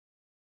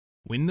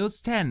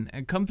Windows 10,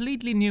 a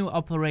completely new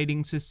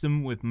operating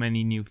system with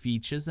many new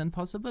features and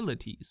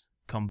possibilities.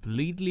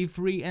 Completely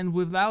free and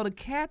without a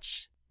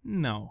catch?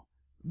 No,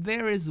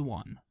 there is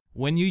one.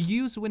 When you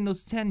use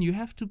Windows 10, you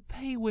have to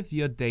pay with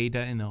your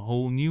data in a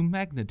whole new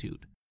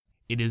magnitude.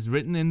 It is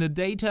written in the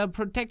Data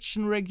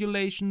Protection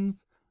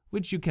Regulations,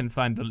 which you can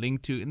find the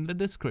link to in the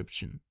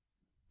description.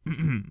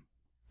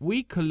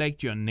 We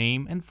collect your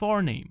name and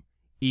forename,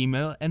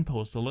 email and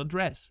postal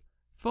address,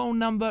 phone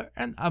number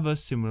and other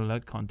similar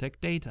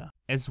contact data,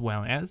 as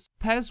well as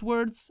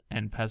passwords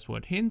and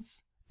password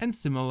hints and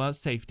similar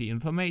safety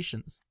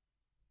informations.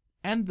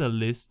 And the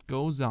list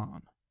goes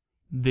on.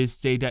 This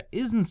data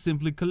isn't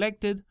simply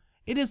collected,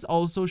 it is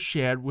also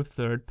shared with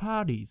third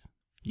parties.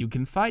 You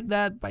can fight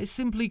that by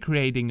simply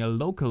creating a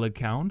local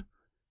account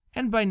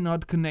and by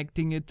not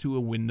connecting it to a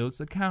Windows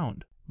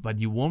account, but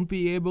you won't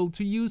be able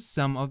to use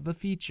some of the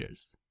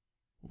features.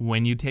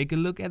 When you take a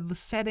look at the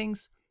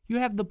settings, you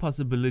have the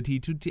possibility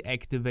to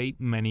deactivate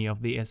many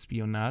of the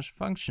espionage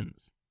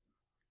functions.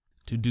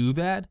 To do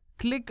that,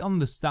 click on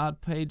the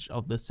start page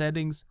of the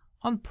settings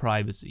on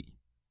Privacy.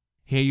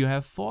 Here you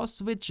have 4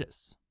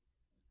 switches.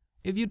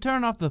 If you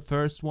turn off the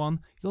first one,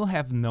 you'll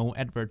have no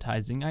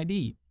advertising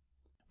ID.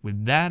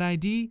 With that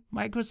ID,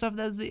 Microsoft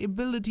has the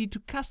ability to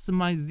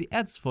customize the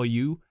ads for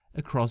you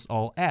across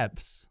all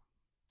apps.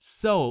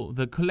 So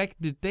the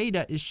collected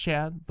data is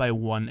shared by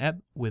one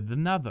app with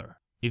another.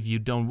 If you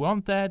don't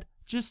want that,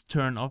 just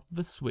turn off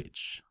the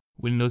switch.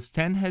 Windows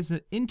 10 has an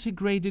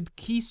integrated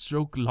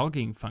keystroke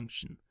logging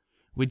function,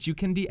 which you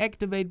can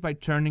deactivate by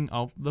turning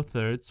off the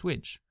third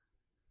switch.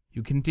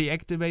 You can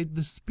deactivate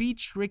the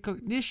speech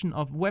recognition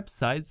of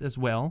websites as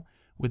well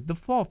with the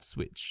 4th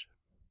switch.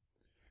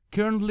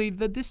 Currently,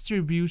 the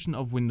distribution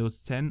of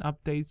Windows 10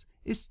 updates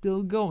is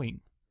still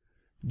going.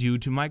 Due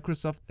to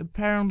Microsoft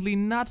apparently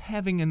not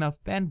having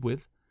enough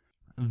bandwidth,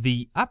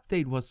 the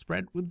update was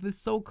spread with the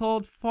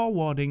so-called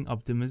forwarding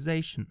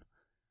optimization.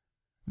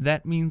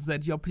 That means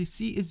that your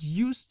PC is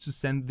used to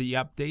send the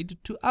update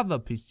to other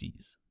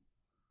PCs.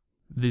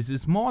 This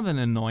is more than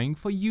annoying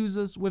for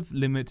users with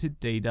limited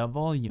data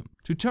volume.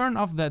 To turn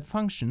off that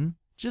function,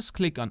 just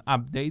click on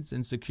Updates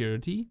and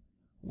Security,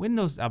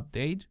 Windows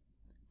Update,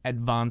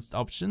 Advanced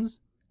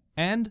Options,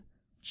 and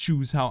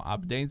choose how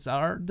updates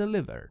are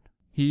delivered.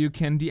 Here you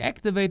can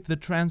deactivate the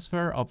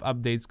transfer of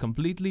updates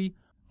completely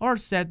or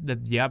set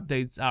that the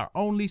updates are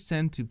only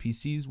sent to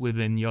PCs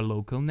within your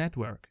local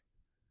network.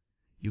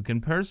 You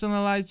can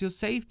personalize your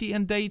safety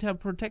and data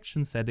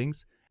protection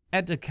settings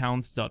at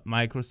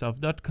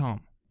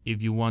accounts.microsoft.com.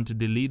 If you want to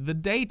delete the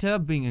data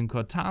Bing and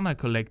Cortana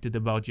collected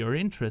about your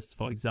interests,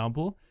 for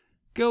example,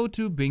 go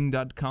to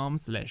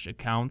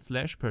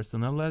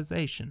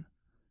bing.com/account/personalization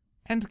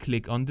and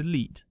click on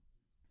Delete.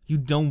 You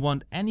don't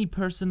want any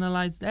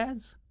personalized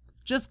ads?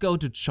 Just go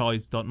to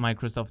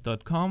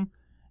choice.microsoft.com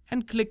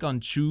and click on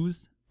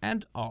Choose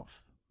and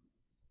Off.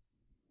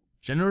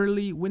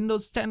 Generally,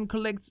 Windows 10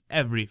 collects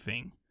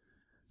everything,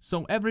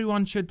 so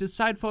everyone should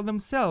decide for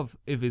themselves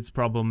if it's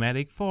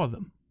problematic for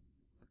them.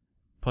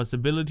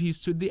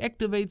 Possibilities to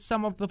deactivate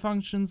some of the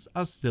functions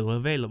are still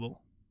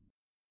available.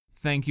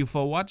 Thank you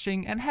for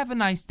watching and have a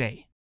nice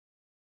day.